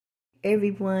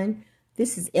everyone.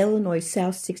 This is Illinois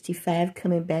South 65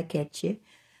 coming back at you.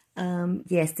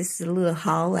 Yes, this is a little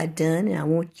haul I done, and I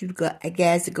want you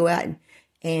guys to go out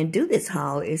and do this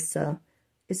haul.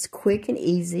 It's quick and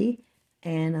easy,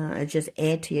 and just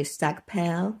add to your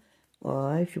stockpile,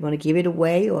 or if you want to give it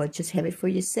away, or just have it for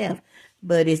yourself.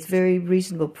 But it's very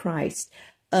reasonable priced.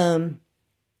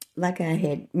 Like I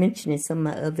had mentioned in some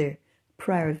of my other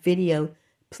prior video,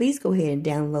 please go ahead and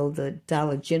download the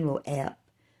Dollar General app.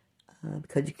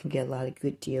 Because you can get a lot of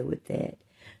good deal with that.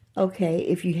 Okay,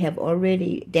 if you have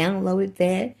already downloaded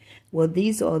that, well,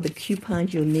 these are the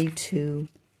coupons you'll need to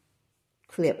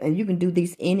clip. And you can do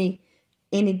these any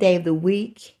day of the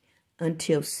week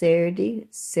until Saturday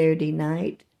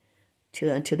night,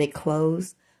 until they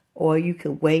close. Or you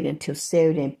could wait until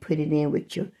Saturday and put it in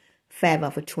with your 5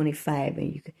 off of 25,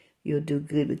 and you'll do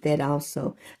good with that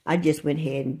also. I just went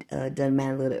ahead and done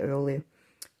mine a little earlier.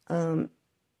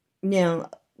 Now,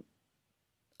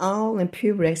 All and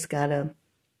Purex got a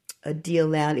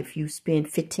deal out. If you spend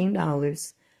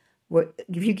 $15,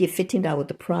 if you get $15 with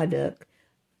the product,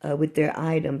 with their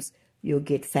items, you'll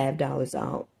get $5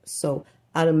 off. So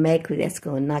automatically that's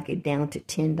going to knock it down to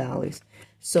 $10.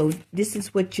 So this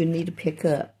is what you need to pick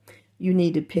up. You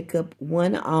need to pick up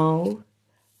one all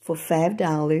for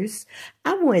 $5.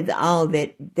 I wanted the all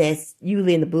that's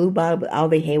usually in the blue bottle, but all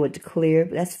they had was the clear.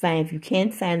 But that's fine. If you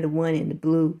can't find the one in the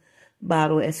blue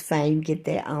bottle, that's fine. You can get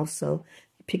that also.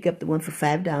 Pick up the one for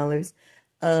 $5.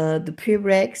 The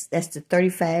Purex, that's the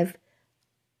 35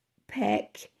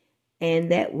 pack,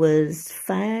 and that was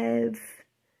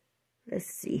let's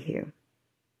see here.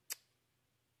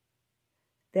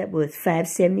 That was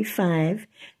 $5.75,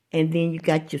 and then you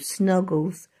got your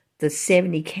Snuggles, the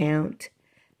 70 count.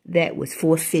 That was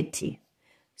 $4.50.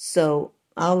 So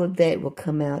all of that will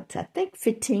come out to, I think,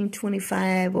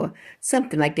 $15.25 or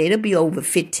something like that. It'll be over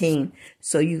 15,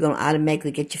 so you're going to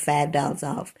automatically get your $5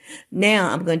 off. Now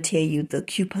I'm going to tell you the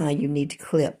coupon you need to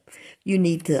clip. You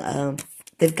need to,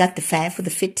 they've got the 5 for the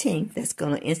 15. That's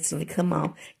going to instantly come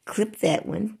off. Clip that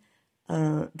one.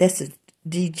 That's a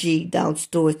DG Dollar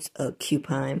Stores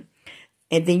coupon.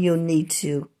 And then you'll need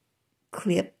to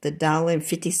clip the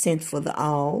 $1.50 for the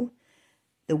all,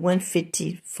 the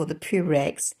 $1.50 for the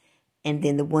Purex, and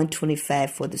then the $1.25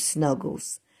 for the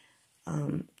Snuggles.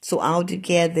 So all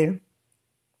together,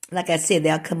 like I said,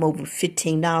 they'll come over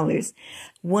 $15.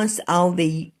 Once all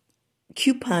the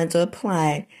coupons are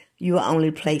applied, you will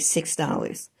only pay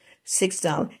 $6.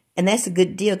 $6. And that's a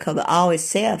good deal because the all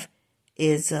itself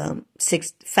is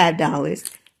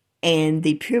 $5, and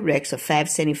the Purex are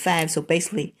 $5.75. So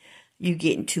basically, you're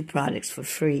getting 2 products for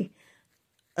free.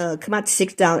 Come out to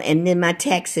 $6, and then my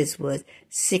taxes was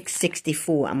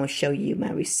 $6.64. I'm gonna show you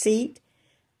my receipt.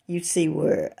 You see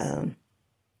where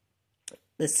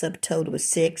the subtotal was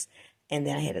 $6, and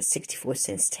then I had a 64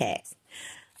 cents tax.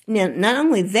 Now, not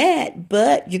only that,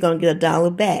 but you're gonna get $1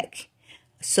 back.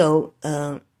 So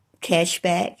cash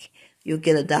back, you'll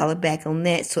get $1 back on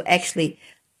that. So actually,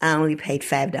 I only paid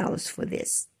 $5 for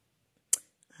this.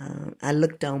 I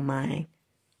looked on my.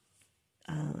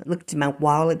 Looked at my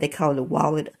wallet. They call it a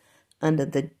wallet under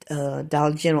the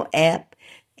Dollar General app,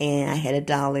 and I had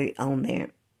 $1 on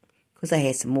there because I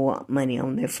had some more money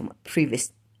on there from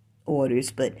previous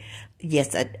orders. But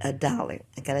yes, $1.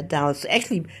 I got $1. So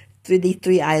actually, these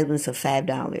 3 items are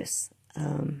 $5.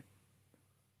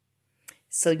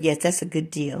 So yes, that's a good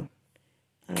deal.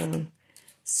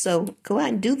 So go out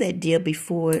and do that deal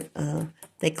before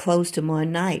they close tomorrow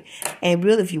night. And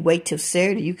really, if you wait till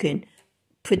Saturday, you can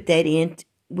put that in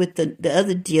with the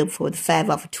other deal for the 5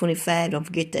 off of 25. Don't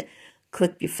forget to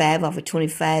click your 5 off of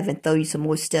 25 and throw you some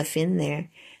more stuff in there,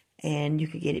 and you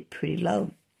can get it pretty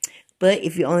low. But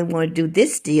if you only want to do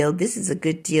this deal, this is a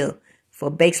good deal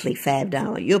for basically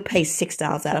 $5. You'll pay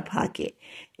 $6 out of pocket,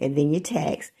 and then your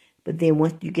tax. But then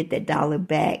once you get that $1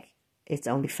 back, it's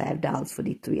only $5 for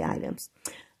these 3 items.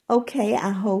 Okay, I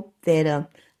hope that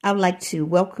I would like to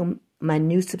welcome my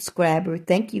new subscriber.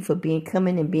 Thank you for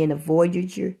coming and being a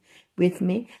Voyager with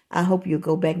me. I hope you'll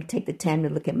go back and take the time to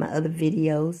look at my other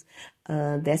videos.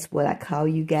 That's what I call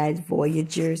you guys,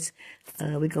 Voyagers.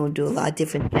 We're going to do a lot of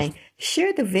different things.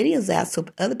 Share the videos out so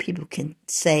other people can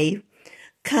save.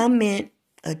 Comment.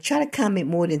 Try to comment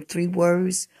more than 3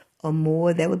 words or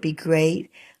more. That would be great.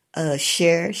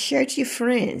 Share it to your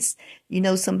friends. You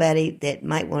know somebody that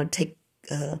might want to take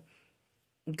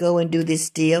go and do this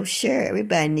deal. Sure,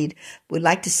 everybody would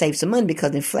like to save some money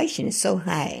because inflation is so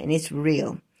high and it's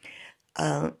real.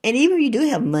 And even if you do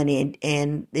have money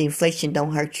and the inflation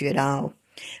don't hurt you at all,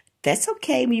 that's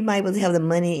okay. You might as well have the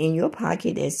money in your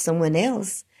pocket as someone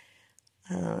else.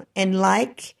 And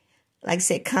like I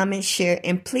said, comment, share,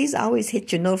 and please always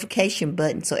hit your notification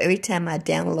button so every time I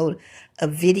download a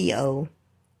video,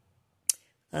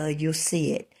 you'll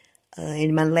see it.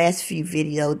 In my last few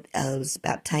videos, it was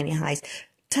about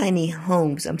tiny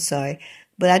homes, I'm sorry.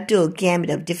 But I do a gamut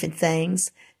of different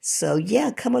things. So,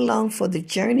 yeah, come along for the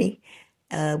journey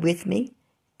with me.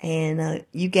 And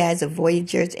you guys are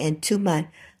Voyagers. And to my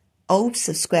old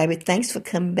subscriber, thanks for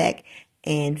coming back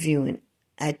and viewing.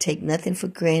 I take nothing for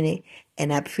granted,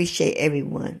 and I appreciate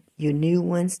everyone, your new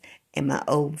ones and my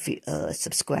old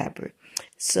subscriber.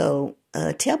 So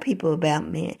tell people about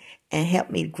me and help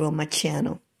me grow my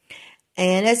channel.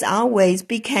 And as always,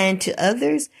 be kind to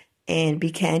others and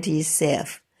be kind to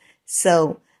yourself.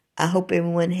 So I hope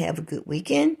everyone have a good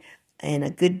weekend and a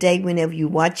good day whenever you're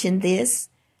watching this.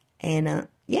 And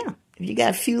yeah, if you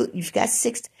got you've got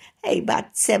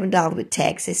about $7 with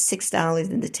tax. It's $6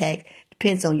 in the tax.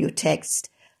 Depends on your tax,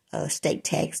 state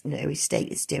tax. Every state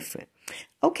is different.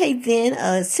 Okay,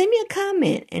 then send me a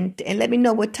comment and let me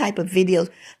know what type of videos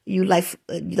you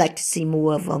like to see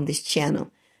more of on this channel.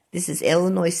 This is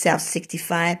Illinois South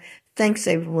 65. Thanks,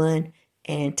 everyone,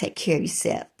 and take care of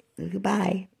yourself.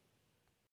 Goodbye.